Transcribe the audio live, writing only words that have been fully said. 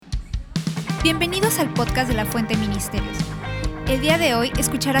Bienvenidos al podcast de La Fuente Ministerios. El día de hoy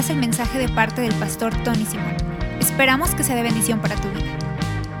escucharás el mensaje de parte del pastor Tony Simón. Esperamos que sea de bendición para tu vida.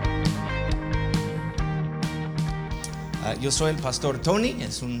 Yo soy el pastor Tony,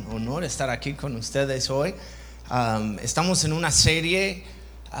 es un honor estar aquí con ustedes hoy. Estamos en una serie,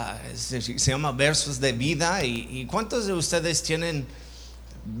 se llama Versos de Vida. ¿Y cuántos de ustedes tienen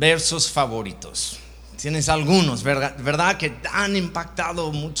versos favoritos? Tienes algunos, ¿verdad? Que han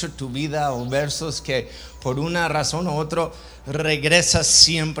impactado mucho tu vida, o versos que por una razón u otra regresas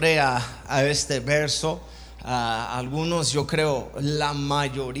siempre a este verso. Algunos, yo creo, la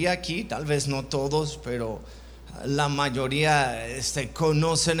mayoría aquí, tal vez no todos, pero la mayoría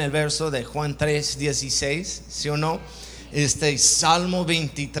conocen el verso de Juan 3:16, ¿sí o no? Salmo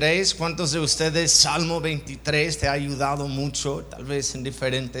 23, ¿cuántos de ustedes Salmo 23 te ha ayudado mucho, tal vez en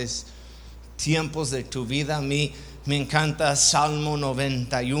diferentes tiempos de tu vida? A mí me encanta Salmo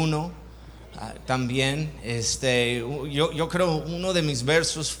 91 también. Yo creo uno de mis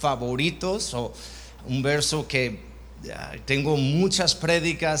versos favoritos, o un verso que tengo muchas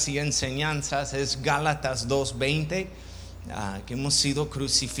prédicas y enseñanzas, es Gálatas 2:20, que hemos sido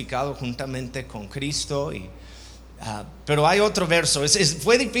crucificados juntamente con Cristo. Pero hay otro verso.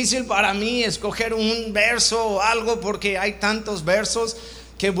 Fue difícil para mí escoger un verso o algo, porque hay tantos versos.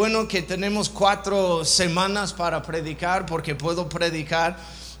 Qué bueno que tenemos 4 semanas para predicar, porque puedo predicar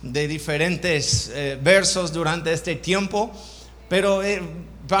de diferentes versos durante este tiempo. Pero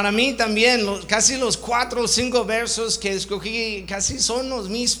para mí también casi los 4 o 5 versos que escogí casi son los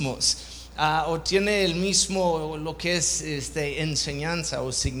mismos, o tiene el mismo lo que es enseñanza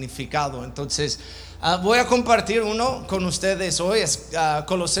o significado. Entonces voy a compartir uno con ustedes hoy, es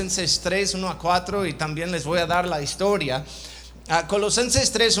Colosenses 3:1-4, y también les voy a dar la historia.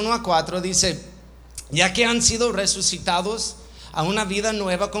 Colosenses 3:1-4 dice: ya que han sido resucitados a una vida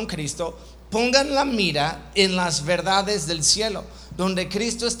nueva con Cristo, pongan la mira en las verdades del cielo, donde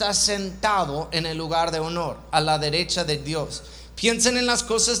Cristo está sentado en el lugar de honor, a la derecha de Dios. Piensen en las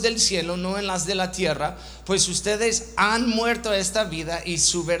cosas del cielo, no en las de la tierra, pues ustedes han muerto a esta vida y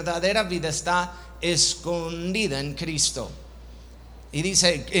su verdadera vida está escondida en Cristo. Y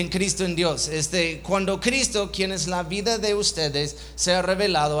dice, en Cristo, en Dios. Cuando Cristo, quien es la vida de ustedes, sea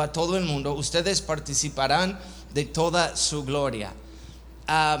revelado a todo el mundo, ustedes participarán de toda su gloria.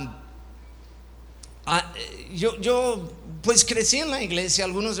 Yo pues crecí en la iglesia.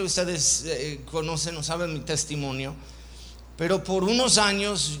 Algunos de ustedes conocen o saben mi testimonio. Pero por unos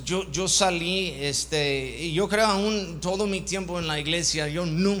años yo salí, y yo creo aún todo mi tiempo en la iglesia, yo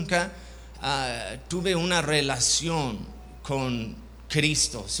nunca tuve una relación con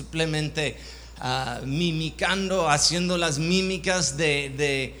Cristo, simplemente mimicando, haciendo las mímicas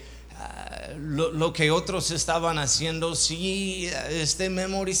de lo que otros estaban haciendo. Sí,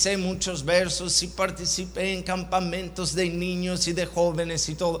 memoricé muchos versos, sí participé en campamentos de niños y de jóvenes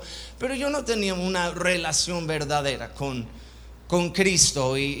y todo, pero yo no tenía una relación verdadera con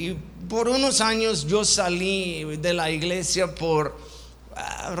Cristo. Y por unos años yo salí de la iglesia por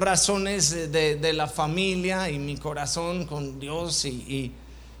razones de la familia y mi corazón con Dios. Y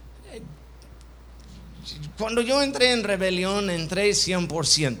cuando yo entré en rebelión, entré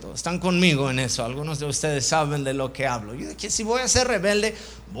 100%. Están conmigo en eso. Algunos de ustedes saben de lo que hablo. Yo dije, si voy a ser rebelde,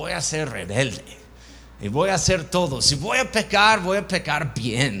 voy a ser rebelde, y voy a hacer todo. Si voy a pecar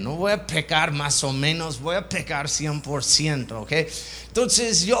bien. No voy a pecar más o menos, voy a pecar 100%, ¿ok?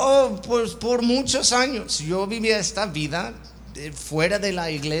 Entonces yo, pues, por muchos años yo vivía esta vida fuera de la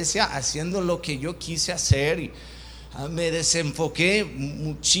iglesia, haciendo lo que yo quise hacer, y me desenfoqué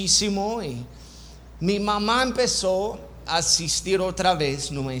muchísimo. Y mi mamá empezó a asistir otra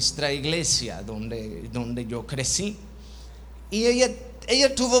vez a nuestra iglesia donde yo crecí, y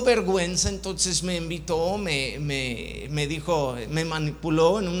ella tuvo vergüenza. Entonces me invitó, me dijo, me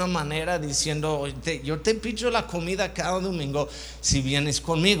manipuló en una manera diciendo: yo te picho la comida cada domingo si vienes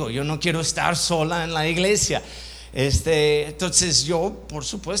conmigo, yo no quiero estar sola en la iglesia. Entonces yo, por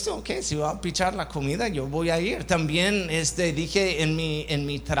supuesto, ok, si va a pichar la comida, yo voy a ir. También dije en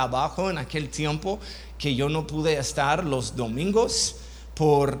mi trabajo en aquel tiempo que yo no pude estar los domingos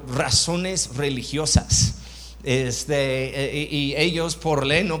por razones religiosas. Y ellos por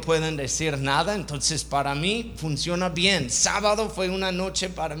ley no pueden decir nada. Entonces para mí funciona bien. Sábado fue una noche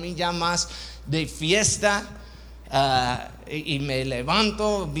para mí ya más de fiesta. Y me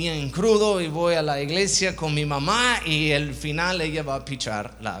levanto bien crudo y voy a la iglesia con mi mamá, y al final ella va a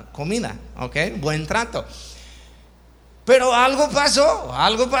pichar la comida, ¿ok? Buen trato. Pero algo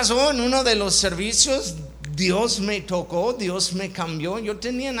pasó en uno de los servicios. Dios me tocó, Dios me cambió. Yo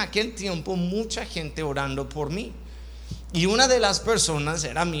tenía en aquel tiempo mucha gente orando por mí. Y una de las personas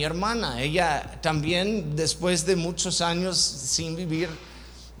era mi hermana. Ella también, después de muchos años sin vivir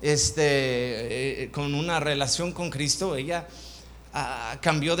con una relación con Cristo, ella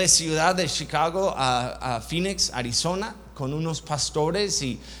cambió de ciudad, de Chicago a Phoenix, Arizona, con unos pastores,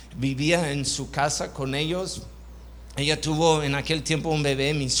 y vivía en su casa con ellos. Ella tuvo en aquel tiempo un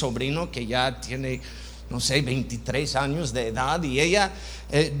bebé, mi sobrino, que ya tiene, no sé, 23 años de edad, y ella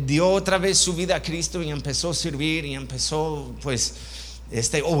dio otra vez su vida a Cristo y empezó a servir y empezó pues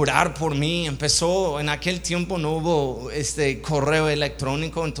orar por mí. Empezó, en aquel tiempo no hubo correo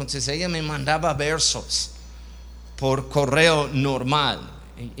electrónico, entonces ella me mandaba versos por correo normal,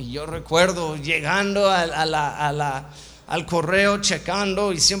 y yo recuerdo llegando al correo,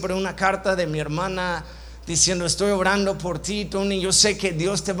 checando, y siempre una carta de mi hermana diciendo: estoy orando por ti, Tony, yo sé que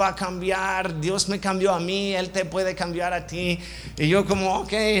Dios te va a cambiar, Dios me cambió a mí, Él te puede cambiar a ti. Y yo como,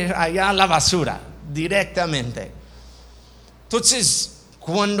 ok, allá a la basura, directamente. Entonces,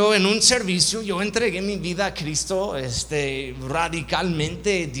 cuando en un servicio yo entregué mi vida a Cristo,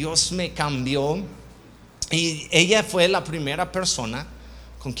 radicalmente, Dios me cambió, y ella fue la primera persona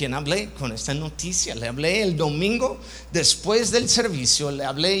con quien hablé con esta noticia. Le hablé el domingo después del servicio, le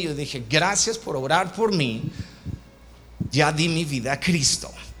hablé y yo dije: gracias por orar por mí, ya di mi vida a Cristo,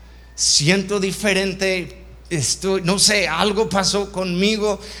 siento diferente, no sé, algo pasó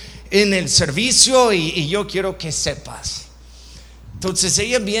conmigo en el servicio, y yo quiero que sepas. Entonces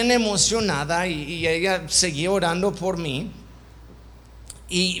ella bien emocionada, y ella seguía orando por mí.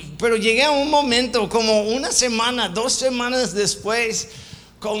 Pero llegué a un momento, como una semana, 2 semanas después,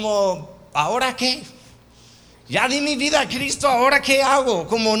 como, ¿ahora qué? Ya di mi vida a Cristo, ¿ahora qué hago?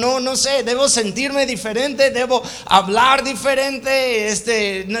 Como no sé, debo sentirme diferente, debo hablar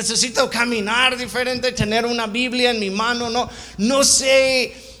diferente, necesito caminar diferente, tener una Biblia en mi mano, no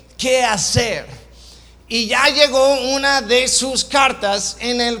sé qué hacer. Y ya llegó una de sus cartas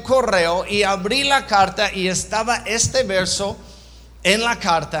en el correo, y abrí la carta y estaba este verso en la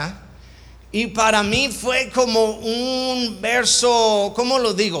carta. Y para mí fue como un verso, ¿cómo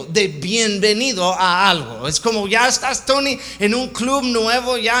lo digo?, de bienvenido a algo. Es como, ya estás, Tony, en un club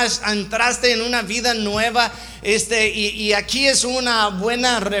nuevo, ya entraste en una vida nueva, y aquí es una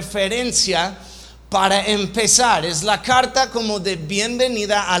buena referencia para empezar. Es la carta como de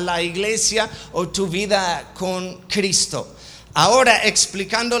bienvenida a la iglesia o tu vida con Cristo. Ahora,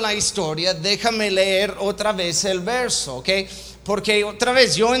 explicando la historia, déjame leer otra vez el verso, ¿ok? Porque otra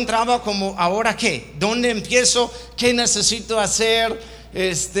vez yo entraba como, ¿ahora qué? ¿Dónde empiezo? ¿Qué necesito hacer?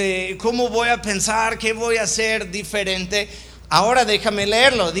 ¿Cómo voy a pensar? ¿Qué voy a hacer diferente? Ahora déjame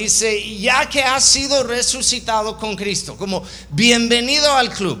leerlo. Dice: ya que has sido resucitado con Cristo, como bienvenido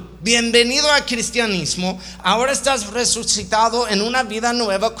al club, bienvenido al cristianismo. Ahora estás resucitado en una vida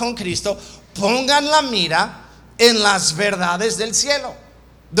nueva con Cristo. Pongan la mira en las verdades del cielo,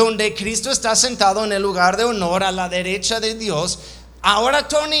 donde Cristo está sentado en el lugar de honor a la derecha de Dios. Ahora,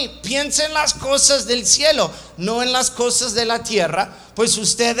 Tony, piensa en las cosas del cielo, no en las cosas de la tierra, pues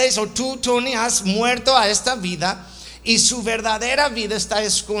ustedes, o tú, Tony, has muerto a esta vida, y su verdadera vida está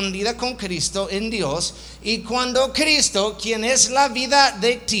escondida con Cristo en Dios. Y cuando Cristo, quien es la vida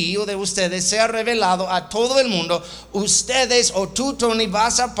de ti o de ustedes, sea revelado a todo el mundo, ustedes, o tú, Tony,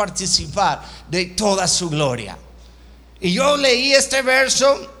 vas a participar de toda su gloria. Y yo leí este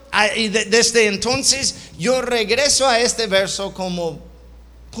verso, y desde entonces yo regreso a este verso como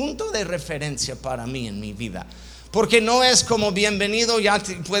punto de referencia para mí en mi vida. Porque no es como bienvenido, ya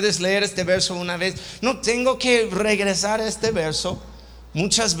puedes leer este verso una vez. No, tengo que regresar a este verso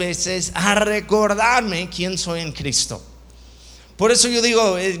muchas veces a recordarme quién soy en Cristo. Por eso yo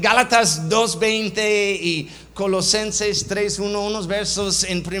digo, Gálatas 2:20 y Colosenses 3:1, unos versos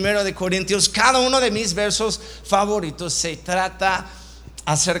en 1 de Corintios, cada uno de mis versos favoritos se trata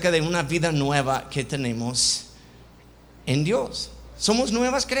acerca de una vida nueva que tenemos en Dios. Somos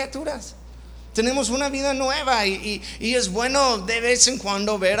nuevas criaturas, tenemos una vida nueva, y es bueno de vez en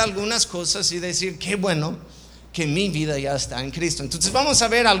cuando ver algunas cosas y decir: qué bueno que mi vida ya está en Cristo. Entonces vamos a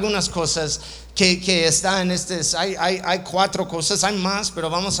ver algunas cosas que están en hay 4 cosas, hay más, pero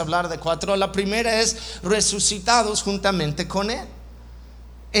vamos a hablar de 4. La primera es resucitados juntamente con Él.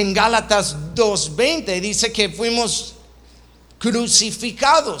 En Gálatas 2:20 dice que fuimos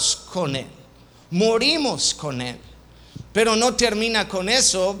crucificados con Él, morimos con Él. Pero no termina con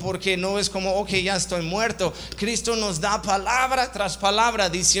eso, porque no es como, ok, ya estoy muerto. Cristo nos da palabra tras palabra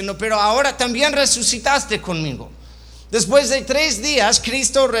diciendo: pero ahora también resucitaste conmigo. Después de 3 días,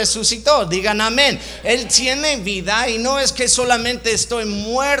 Cristo resucitó. Digan amén. Él tiene vida y no es que solamente estoy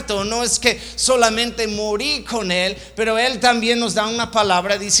muerto, no es que solamente morí con Él, pero Él también nos da una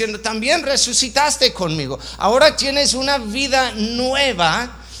palabra diciendo, también resucitaste conmigo. Ahora tienes una vida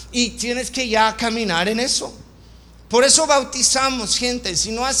nueva y tienes que ya caminar en eso. Por eso bautizamos gente.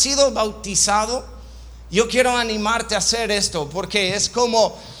 Si no has sido bautizado, yo quiero animarte a hacer esto, porque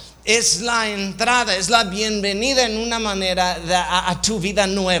es la entrada, es la bienvenida en una manera a tu vida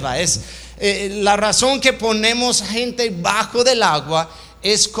nueva. Es la razón que ponemos gente bajo del agua,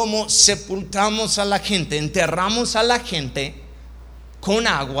 es como sepultamos a la gente, enterramos a la gente con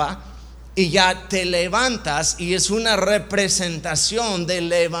agua y ya te levantas, y es una representación de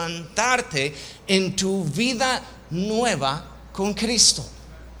levantarte en tu vida nueva con Cristo.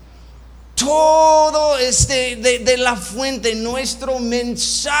 Todo es de la fuente. Nuestro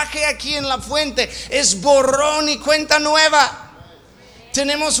mensaje aquí en la fuente es borrón y cuenta nueva.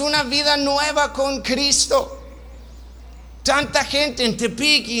 Tenemos una vida nueva con Cristo. Tanta gente en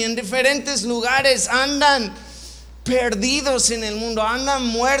Tepic y en diferentes lugares andan perdidos en el mundo, andan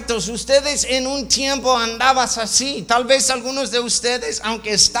muertos. Ustedes en un tiempo andabas así. Tal vez algunos de ustedes,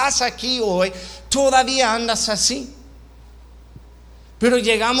 aunque estás aquí hoy, todavía andas así. Pero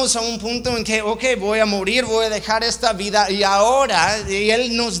llegamos a un punto en que, voy a morir, voy a dejar esta vida, y ahora, y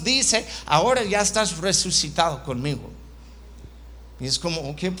Él nos dice, ahora ya estás resucitado conmigo. Y es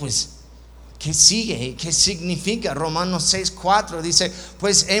como, pues, ¿qué sigue? ¿Qué significa? Romanos 6:4 dice,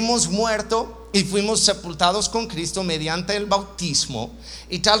 pues hemos muerto y fuimos sepultados con Cristo mediante el bautismo,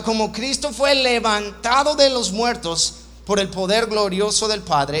 y tal como Cristo fue levantado de los muertos por el poder glorioso del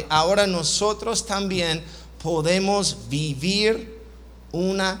Padre, ahora nosotros también podemos vivir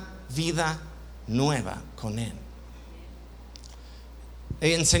una vida nueva con Él.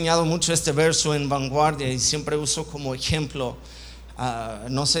 He enseñado mucho este verso en Vanguardia y siempre uso como ejemplo.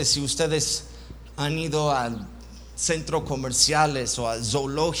 No sé si ustedes han ido a centros comerciales o al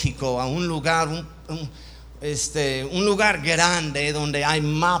zoológico, a un lugar, un lugar grande donde hay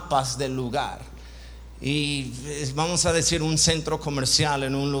mapas del lugar. Y vamos a decir un centro comercial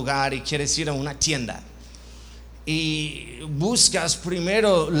en un lugar, y quieres ir a una tienda. Y buscas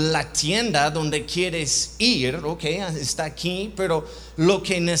primero la tienda donde quieres ir. Está aquí, pero lo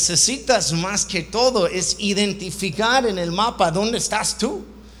que necesitas más que todo es identificar en el mapa dónde estás tú.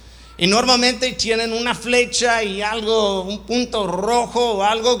 Y normalmente tienen una flecha y algo, un punto rojo o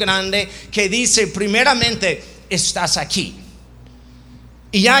algo grande que dice primeramente, estás aquí.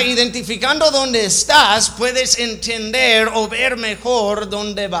 Y ya identificando dónde estás, puedes entender o ver mejor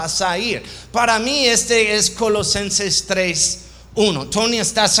dónde vas a ir. Para mí este es Colosenses 3:1. Tony,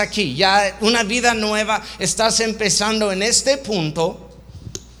 estás aquí, ya una vida nueva, estás empezando en este punto.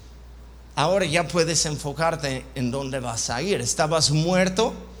 Ahora ya puedes enfocarte en dónde vas a ir. Estabas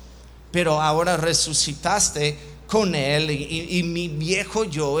muerto, pero ahora resucitaste con Él, y mi viejo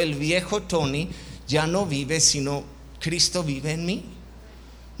yo, el viejo Tony, ya no vive, sino Cristo vive en mí.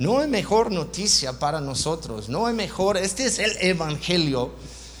 No hay mejor noticia para nosotros, no hay mejor. Este es el evangelio.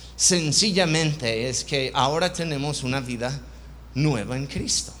 Sencillamente es que ahora tenemos una vida nueva en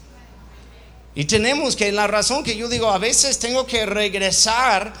Cristo. Y tenemos que, la razón que yo digo, a veces tengo que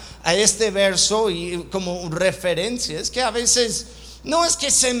regresar a este verso y como referencia, es que a veces no es que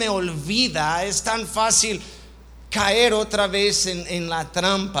se me olvida, es tan fácil caer otra vez en la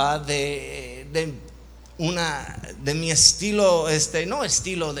trampa de mi estilo, no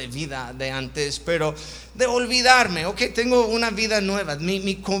estilo de vida de antes, pero de olvidarme. Tengo una vida nueva,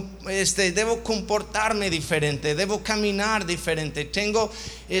 debo comportarme diferente, debo caminar diferente, tengo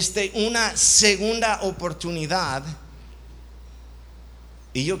una segunda oportunidad,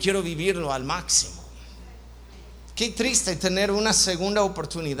 y yo quiero vivirlo al máximo. Qué triste tener una segunda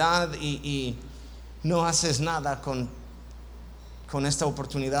oportunidad y no haces nada con esta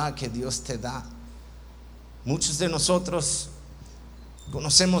oportunidad que Dios te da. Muchos de nosotros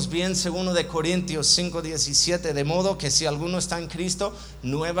conocemos bien 2 de Corintios 5:17, de modo que si alguno está en Cristo,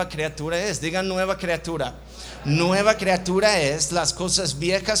 nueva criatura es. Digan nueva criatura. Nueva criatura es, las cosas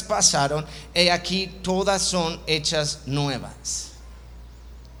viejas pasaron, he aquí todas son hechas nuevas.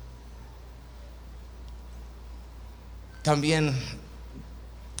 También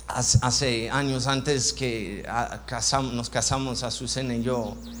hace años, antes que nos casamos, Azucena y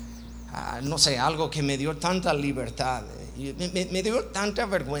yo, no sé, algo que me dio tanta libertad, me dio tanta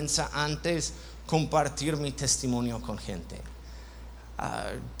vergüenza antes compartir mi testimonio con gente,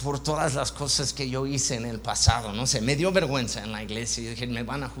 por todas las cosas que yo hice en el pasado. No sé, me dio vergüenza en la iglesia. Dije, me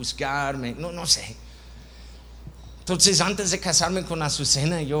van a juzgar, no sé. Entonces, antes de casarme con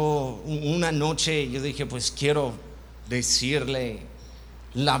Azucena, una noche yo dije, pues quiero decirle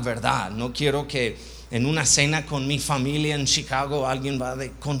la verdad. No quiero que en una cena con mi familia en Chicago alguien va a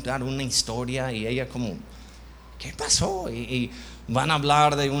contar una historia y ella como, ¿qué pasó? Y van a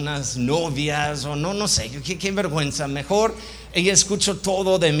hablar de unas novias o no sé, qué vergüenza. Mejor ella escuchó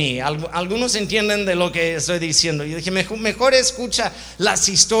todo de mí. Algunos entienden de lo que estoy diciendo. Yo dije, mejor escucha las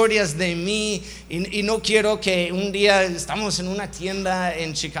historias de mí y no quiero que un día estamos en una tienda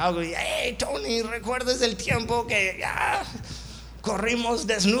en Chicago y, hey Tony, ¿recuerdas el tiempo que corrimos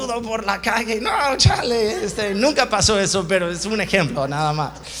desnudo por la calle? No, chale, nunca pasó eso, pero es un ejemplo nada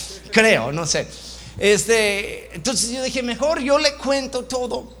más. Creo, no sé. Entonces yo dije, mejor yo le cuento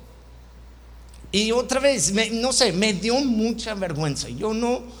todo. Y otra vez, me dio mucha vergüenza. Yo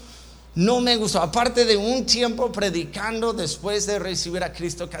no me gustó. Aparte de un tiempo predicando después de recibir a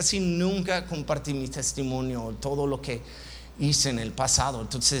Cristo, casi nunca compartí mi testimonio, todo lo que hice en el pasado.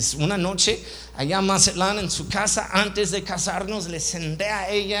 Entonces una noche allá en Mazatlán, en su casa, antes de casarnos, le senté a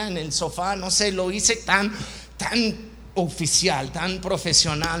ella en el sofá. No sé, lo hice tan oficial, tan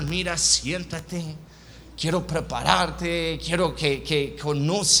profesional. Mira, siéntate, quiero prepararte, quiero que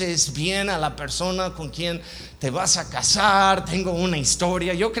conoces bien a la persona con quien te vas a casar. Tengo una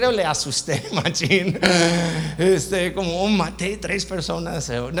historia. Yo creo le asusté, machín. Como maté 3 personas.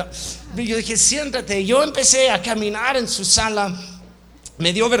 No. Yo dije, siéntate. Yo empecé a caminar en su sala.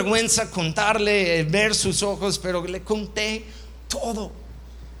 Me dio vergüenza contarle, ver sus ojos, pero le conté todo,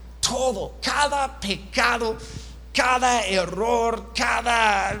 cada pecado, cada error,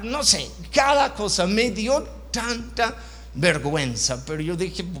 cada cosa. Me dio tanta vergüenza, pero yo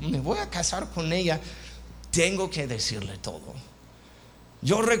dije, me voy a casar con ella, tengo que decirle todo.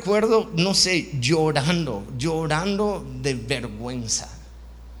 Yo recuerdo, llorando de vergüenza.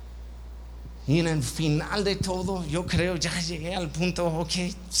 Y en el final de todo, yo creo ya llegué al punto, ok,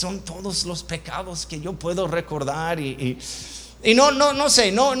 son todos los pecados que yo puedo recordar y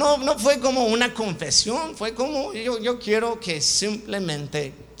no fue como una confesión, fue como yo quiero que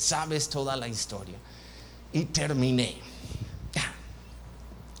simplemente sabes toda la historia. Y terminé.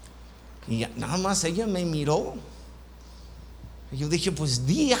 Y nada más ella me miró. Y yo dije, pues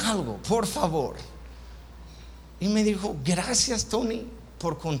di algo, por favor. Y me dijo, gracias Tony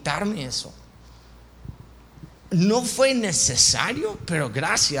por contarme eso. No fue necesario, pero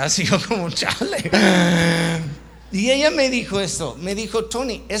gracias. Y yo como, chale. Y ella me dijo esto, me dijo,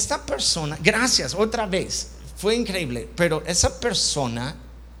 Tony, esta persona, gracias otra vez, fue increíble, pero esa persona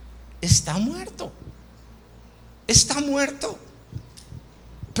está muerto,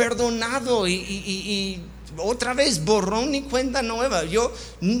 perdonado y otra vez borrón y cuenta nueva. Yo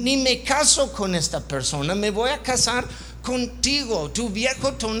ni me caso con esta persona, me voy a casar contigo. Tu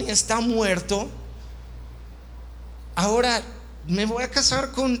viejo Tony está muerto, ahora me voy a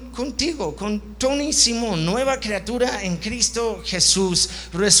casar contigo, con Tony Simón, nueva criatura en Cristo Jesús,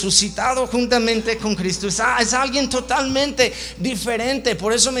 resucitado juntamente con Cristo. Es alguien totalmente diferente.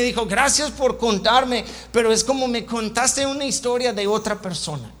 Por eso me dijo, gracias por contarme, pero es como me contaste una historia de otra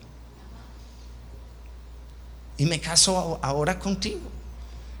persona. Y me caso ahora contigo.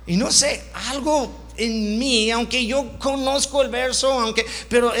 Y no sé, algo en mí, aunque yo conozco el verso,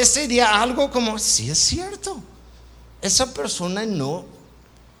 pero ese día algo como, sí es cierto. Esa persona no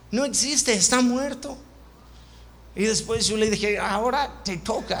existe, está muerto. Y después yo le dije, ahora te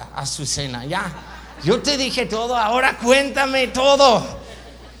toca, Azucena, ya. Yo te dije todo, ahora cuéntame todo.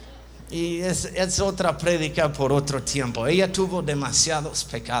 Y es otra prédica por otro tiempo. Ella tuvo demasiados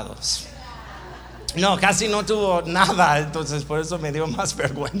pecados. No, casi no tuvo nada, entonces por eso me dio más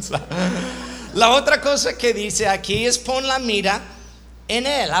vergüenza. La otra cosa que dice aquí es pon la mira en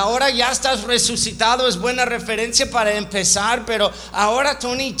Él. Ahora ya estás resucitado, es buena referencia para empezar, pero ahora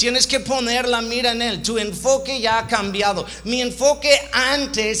Tony tienes que poner la mira en Él. Tu enfoque ya ha cambiado. Mi enfoque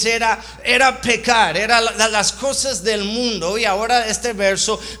antes era pecar, era las cosas del mundo, y ahora este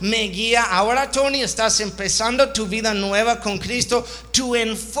verso me guía. Ahora Tony, estás empezando tu vida nueva con Cristo, tu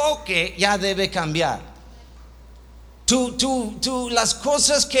enfoque ya debe cambiar. Las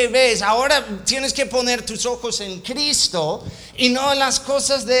cosas que ves, ahora tienes que poner tus ojos en Cristo y no en las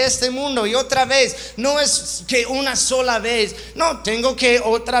cosas de este mundo. Y otra vez, no es que una sola vez, no, tengo que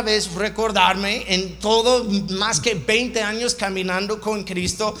otra vez recordarme en todo, más que 20 años caminando con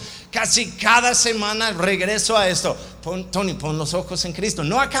Cristo, casi cada semana regreso a esto. Tony, pon los ojos en Cristo.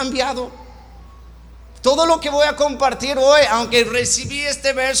 No ha cambiado. Todo lo que voy a compartir hoy, aunque recibí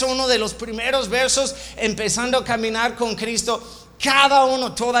este verso, uno de los primeros versos, empezando a caminar con Cristo, cada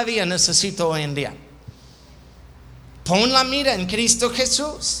uno todavía necesito hoy en día. Pon la mira en Cristo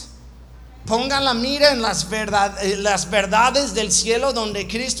Jesús. Pongan la mira en las verdades del cielo, donde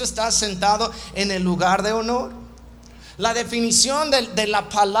Cristo está sentado en el lugar de honor. La definición de la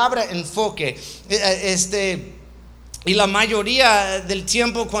palabra enfoque, y la mayoría del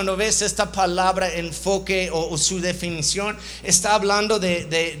tiempo cuando ves esta palabra enfoque o su definición, está hablando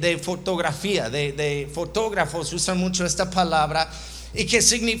de fotografía, de fotógrafos usan mucho esta palabra, y que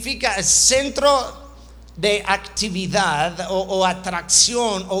significa centro de actividad o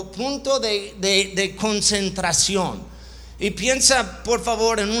atracción o punto de concentración. Y piensa por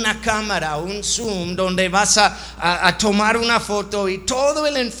favor en una cámara, un zoom, donde vas a tomar una foto y todo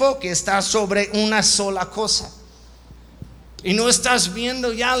el enfoque está sobre una sola cosa. Y no estás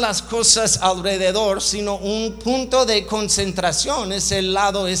viendo ya las cosas alrededor, sino un punto de concentración. Es el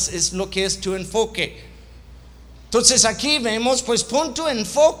lado, es lo que es tu enfoque. Entonces aquí vemos, pues pon tu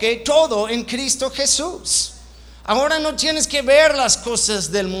enfoque todo en Cristo Jesús. Ahora no tienes que ver las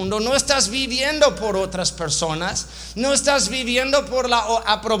cosas del mundo, no estás viviendo por otras personas, no estás viviendo por la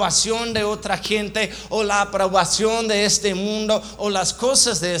aprobación de otra gente o la aprobación de este mundo o las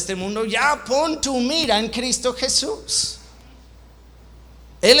cosas de este mundo. Ya pon tu mira en Cristo Jesús.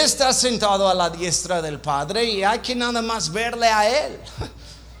 Él está sentado a la diestra del Padre y hay que nada más verle a Él.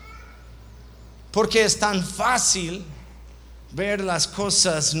 Porque es tan fácil ver las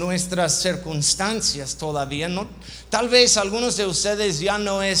cosas, nuestras circunstancias todavía, ¿no? Tal vez algunos de ustedes ya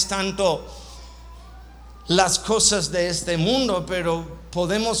no es tanto las cosas de este mundo, pero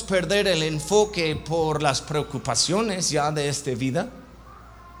podemos perder el enfoque por las preocupaciones ya de esta vida,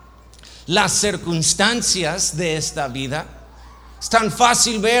 las circunstancias de esta vida. Es tan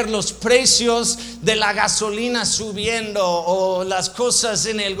fácil ver los precios de la gasolina subiendo o las cosas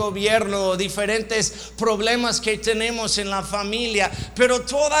en el gobierno o diferentes problemas que tenemos en la familia, pero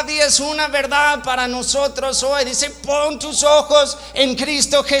todavía es una verdad para nosotros hoy. Dice, pon tus ojos en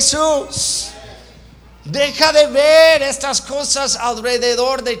Cristo Jesús. Deja de ver estas cosas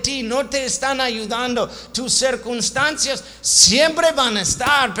alrededor de ti, no te están ayudando. Tus circunstancias siempre van a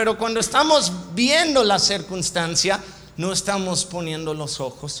estar, pero cuando estamos viendo la circunstancia, no estamos poniendo los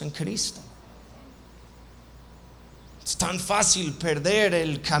ojos en Cristo. Es tan fácil perder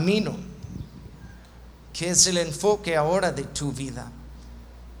el camino. ¿Qué es el enfoque ahora de tu vida?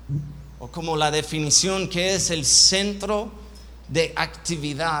 O como la definición, ¿qué es el centro de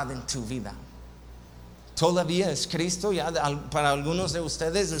actividad en tu vida? ¿Todavía es Cristo? Ya para algunos de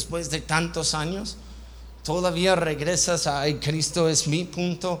ustedes, después de tantos años, todavía regresas a Cristo es mi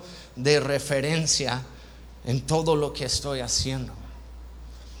punto de referencia en todo lo que estoy haciendo.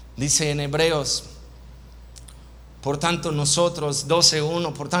 Dice en Hebreos, por tanto nosotros,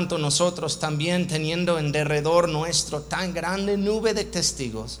 12:1, por tanto nosotros también, teniendo en derredor nuestro tan grande nube de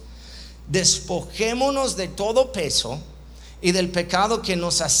testigos, despojémonos de todo peso y del pecado que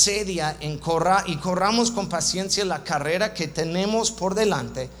nos asedia y corramos con paciencia la carrera que tenemos por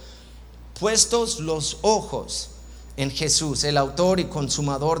delante, puestos los ojos en Jesús, el autor y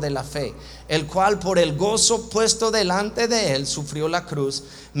consumador de la fe, el cual por el gozo puesto delante de él sufrió la cruz,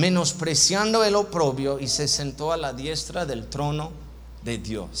 menospreciando el oprobio, y se sentó a la diestra del trono de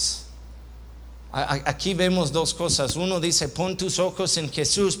Dios. Aquí vemos dos cosas. Uno dice, pon tus ojos en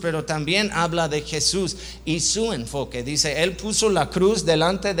Jesús, pero también habla de Jesús y su enfoque. Dice, él puso la cruz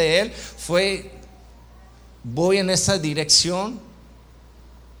delante de él, voy en esa dirección.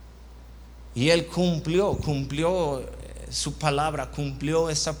 Y él cumplió su palabra, cumplió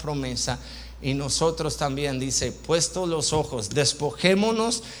esa promesa. Y nosotros también, dice, puesto los ojos,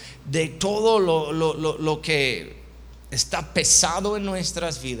 despojémonos de todo lo que está pesado en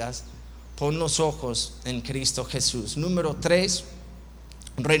nuestras vidas. Pon los ojos en Cristo Jesús. Número 3,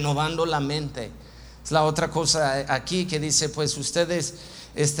 renovando la mente. Es la otra cosa aquí que dice, pues ustedes,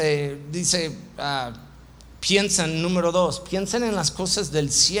 piensan, número 2, piensen en las cosas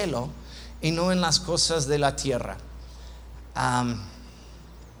del cielo y no en las cosas de la tierra.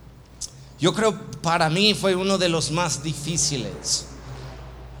 Yo creo para mí fue uno de los más difíciles,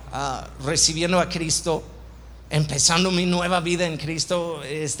 recibiendo a Cristo, empezando mi nueva vida en Cristo,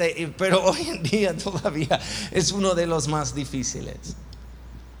 pero hoy en día todavía es uno de los más difíciles,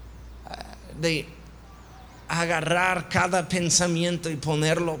 de agarrar cada pensamiento y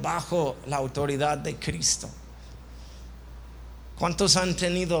ponerlo bajo la autoridad de Cristo. ¿Cuántos han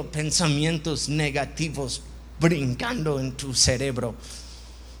tenido pensamientos negativos brincando en tu cerebro?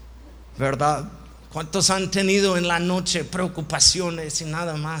 ¿Verdad? ¿Cuántos han tenido en la noche preocupaciones y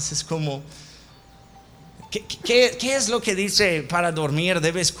nada más? Es como, ¿qué es lo que dice para dormir?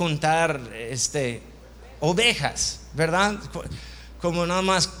 Debes contar ovejas, ¿verdad? Como nada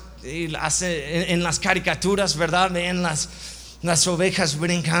más en las caricaturas, ¿verdad? Ven las ovejas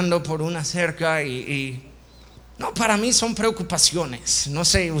brincando por una cerca y no, para mí son preocupaciones. No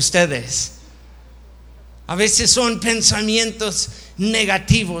sé ustedes. A veces son pensamientos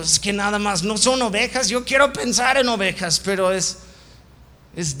negativos que nada más no son ovejas. Yo quiero pensar en ovejas, pero es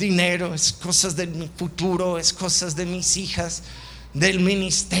dinero, es cosas de mi futuro, es cosas de mis hijas, del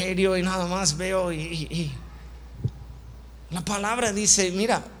ministerio, y nada más veo y la palabra dice,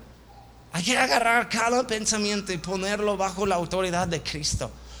 mira, hay que agarrar cada pensamiento y ponerlo bajo la autoridad de Cristo.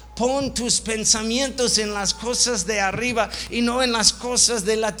 Pon tus pensamientos en las cosas de arriba y no en las cosas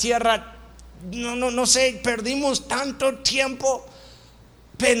de la tierra. No sé, perdimos tanto tiempo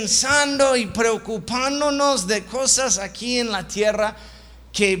pensando y preocupándonos de cosas aquí en la tierra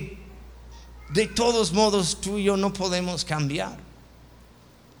que de todos modos tú y yo no podemos cambiar.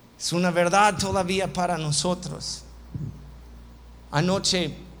 Es una verdad todavía para nosotros.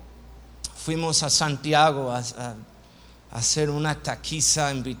 Anoche fuimos a Santiago a hacer una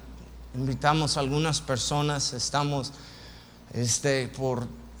taquiza. Invitamos a algunas personas. Estamos por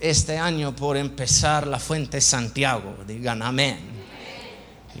este año por empezar la Fuente Santiago. Digan amén.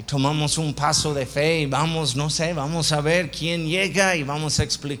 Y tomamos un paso de fe y vamos a ver quién llega y vamos a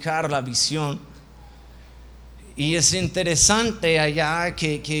explicar la visión. Y es interesante allá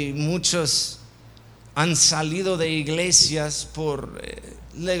que muchos han salido de iglesias por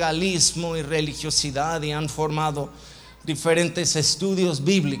legalismo y religiosidad y han formado diferentes estudios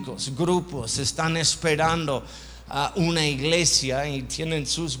bíblicos, grupos, están esperando a una iglesia y tienen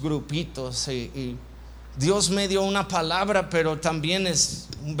sus grupitos y Dios me dio una palabra, pero también es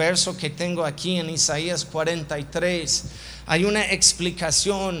un verso que tengo aquí en Isaías 43. Hay una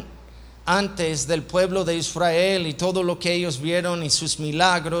explicación antes del pueblo de Israel y todo lo que ellos vieron y sus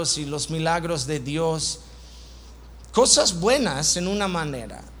milagros y los milagros de Dios. Cosas buenas en una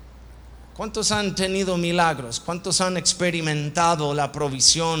manera. ¿Cuántos han tenido milagros? ¿Cuántos han experimentado la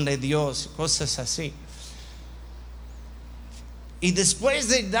provisión de Dios? Cosas así. Y después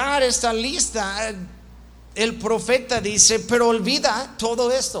de dar esta lista, el profeta dice, pero olvida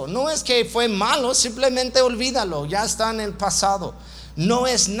todo esto. No es que fue malo, simplemente olvídalo, ya está en el pasado. No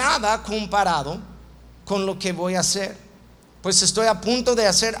es nada comparado con lo que voy a hacer, pues estoy a punto de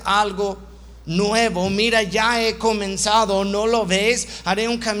hacer algo nuevo. Mira, ya he comenzado, ¿no lo ves? Haré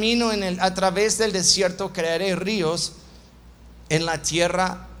un camino a través del desierto, crearé ríos en la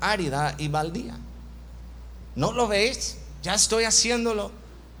tierra árida y baldía. ¿No lo ves? Ya estoy haciéndolo.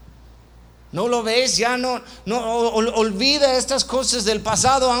 ¿No lo ves? Ya no olvida estas cosas del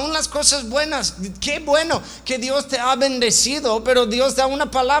pasado, aún las cosas buenas. Qué bueno que Dios te ha bendecido, pero Dios da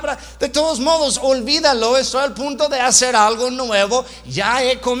una palabra. De todos modos, olvídalo. Estoy al punto de hacer algo nuevo. Ya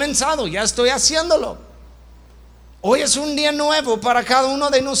he comenzado, ya estoy haciéndolo. Hoy es un día nuevo para cada uno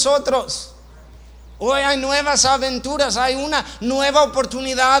de nosotros. Hoy hay nuevas aventuras, hay una nueva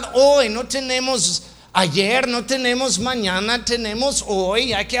oportunidad. Hoy no tenemos ayer, no tenemos mañana, tenemos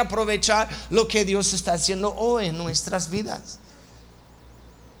hoy. Hay que aprovechar lo que Dios está haciendo hoy en nuestras vidas.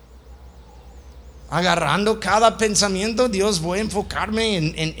 Agarrando cada pensamiento, Dios, voy a enfocarme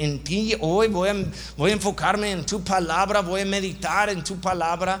en ti hoy, voy a enfocarme en tu palabra, voy a meditar en tu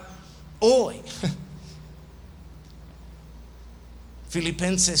palabra hoy.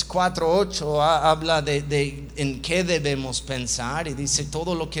 Filipenses 4:8 habla de en qué debemos pensar y dice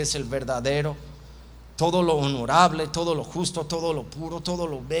todo lo que es el verdadero, todo lo honorable, todo lo justo, todo lo puro, todo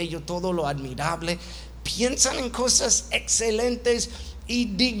lo bello, todo lo admirable. Piensan en cosas excelentes y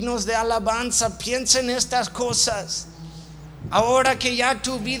dignos de alabanza. Piensa en estas cosas. Ahora que ya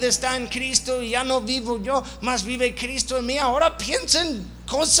tu vida está en Cristo y ya no vivo yo, más vive Cristo en mí. Ahora piensa en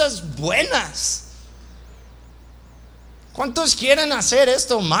cosas buenas. ¿Cuántos quieren hacer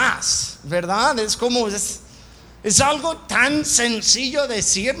esto más? ¿Verdad? Es algo tan sencillo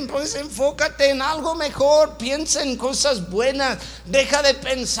decir, pues enfócate en algo mejor, piensa en cosas buenas, deja de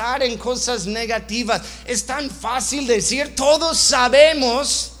pensar en cosas negativas. Es tan fácil decir, todos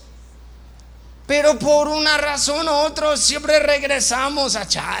sabemos, pero por una razón u otra siempre regresamos a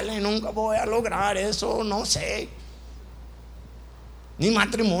chale, nunca voy a lograr eso, no sé. Mi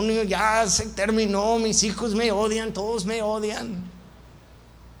matrimonio ya se terminó, mis hijos me odian, todos me odian.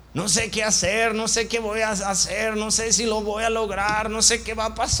 No sé qué hacer, no sé qué voy a hacer, no sé si lo voy a lograr, no sé qué va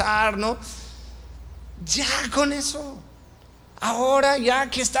a pasar, ¿no? Ya con eso. Ahora ya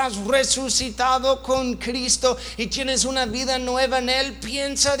que estás resucitado con Cristo y tienes una vida nueva en Él,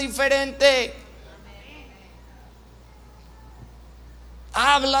 piensa diferente.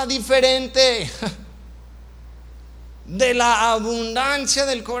 Habla diferente. De la abundancia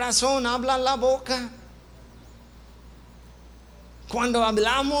del corazón habla la boca. Cuando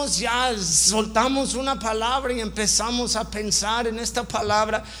hablamos ya soltamos una palabra y empezamos a pensar en esta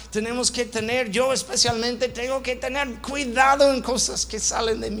palabra. Tenemos que tener, yo especialmente tengo que tener cuidado en cosas que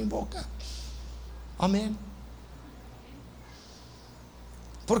salen de mi boca. Amén.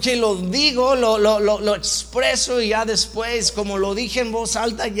 Porque lo digo, lo expreso y ya después, como lo dije en voz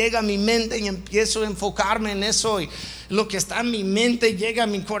alta, llega a mi mente y empiezo a enfocarme en eso. Y lo que está en mi mente llega a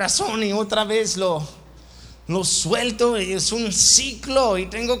mi corazón y otra vez lo suelto y es un ciclo. Y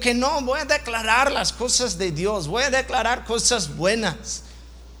voy a declarar las cosas de Dios, voy a declarar cosas buenas.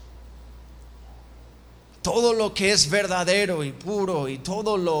 Todo lo que es verdadero y puro y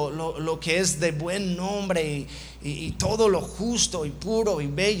todo lo que es de buen nombre y todo lo justo y puro y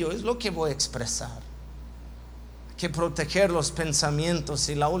bello es lo que voy a expresar. Hay que proteger los pensamientos.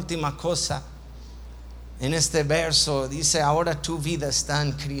 Y la última cosa en este verso dice: ahora tu vida está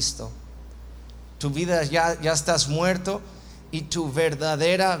en Cristo. Tu vida ya estás muerto y tu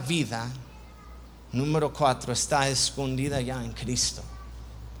verdadera vida, número 4, está escondida ya en Cristo.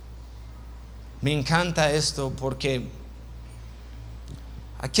 Me encanta esto porque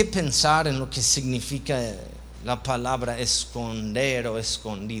hay que pensar en lo que significa la palabra esconder o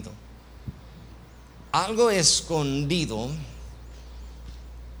escondido. Algo escondido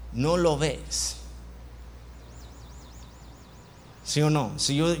no lo ves. ¿Sí o no?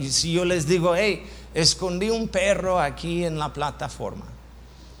 Si yo les digo: hey, escondí un perro aquí en la plataforma,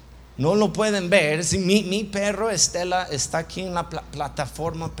 no lo pueden ver. Si mi perro Estela está aquí en la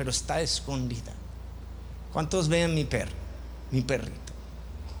plataforma, pero está escondida. ¿Cuántos ven mi perro? Mi perrito.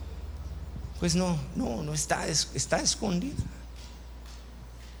 Pues no está escondida.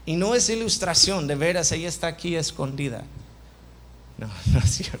 Y no es ilustración, de veras, ella está aquí escondida. No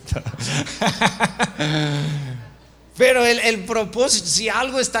es cierto. Pero el propósito, si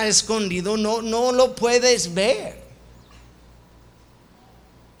algo está escondido, no lo puedes ver.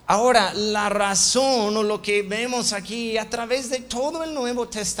 Ahora, la razón o lo que vemos aquí a través de todo el Nuevo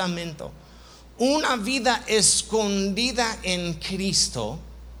Testamento, una vida escondida en Cristo,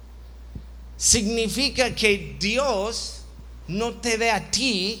 significa que Dios no te ve a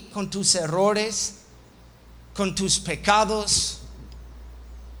ti con tus errores, con tus pecados,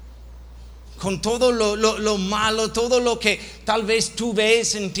 con todo lo malo, todo lo que tal vez tú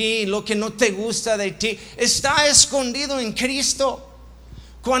ves en ti, lo que no te gusta de ti, está escondido en Cristo.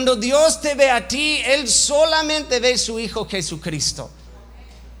 Cuando Dios te ve a ti, Él solamente ve a su Hijo Jesucristo.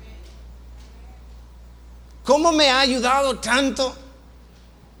 ¿Cómo me ha ayudado tanto?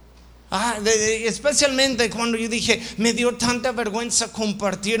 Especialmente cuando yo dije, me dio tanta vergüenza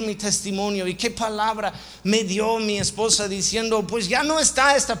compartir mi testimonio. Y qué palabra me dio mi esposa diciendo: pues ya no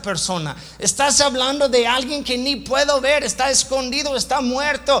está esta persona, estás hablando de alguien que ni puedo ver, está escondido, está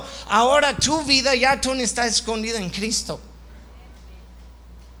muerto. Ahora tu vida ya tú no está escondida en Cristo.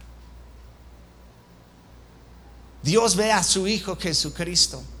 Dios ve a su Hijo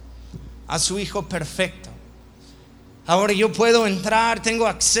Jesucristo, a su Hijo perfecto. Ahora yo puedo entrar, tengo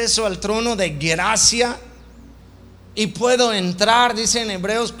acceso al trono de gracia y puedo entrar, dice en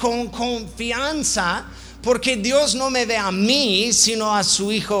Hebreos, con confianza, porque Dios no me ve a mí, sino a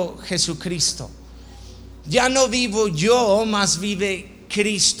su Hijo Jesucristo. Ya no vivo yo, mas vive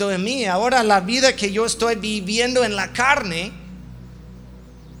Cristo en mí. Ahora la vida que yo estoy viviendo en la carne,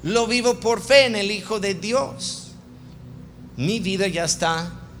 lo vivo por fe en el Hijo de Dios. Mi vida ya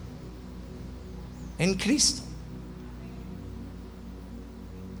está en Cristo.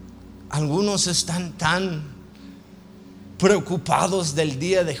 Algunos están tan preocupados del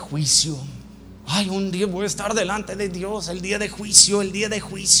día de juicio. Ay, un día voy a estar delante de Dios, el día de juicio, el día de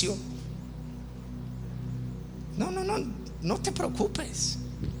juicio. No te preocupes.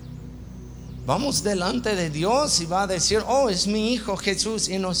 Vamos delante de Dios y va a decir: oh, es mi Hijo Jesús,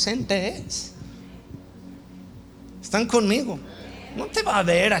 inocente es. ¿Están conmigo? No te va a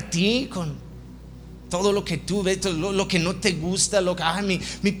ver a ti con todo lo que tú ves, lo que no te gusta,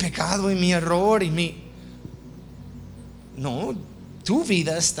 mi pecado y mi error No, tu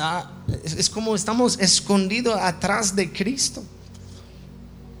vida es como estamos escondidos atrás de Cristo.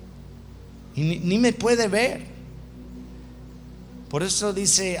 Y ni me puede ver. Por eso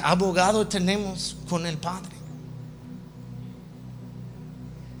dice: abogado tenemos con el Padre.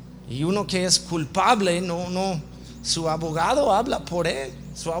 Y uno que es culpable, su abogado habla por él.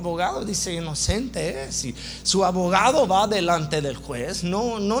 Su abogado dice: inocente es. Y su abogado va delante del juez,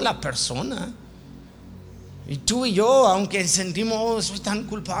 no la persona. Y tú y yo, aunque sentimos: oh, soy tan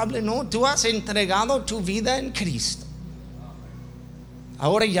culpable, no, tú has entregado tu vida en Cristo.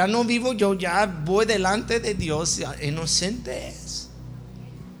 Ahora ya no vivo yo, ya voy delante de Dios. Inocente es.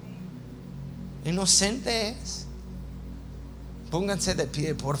 Inocente es. Pónganse de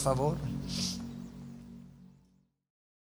pie, por favor.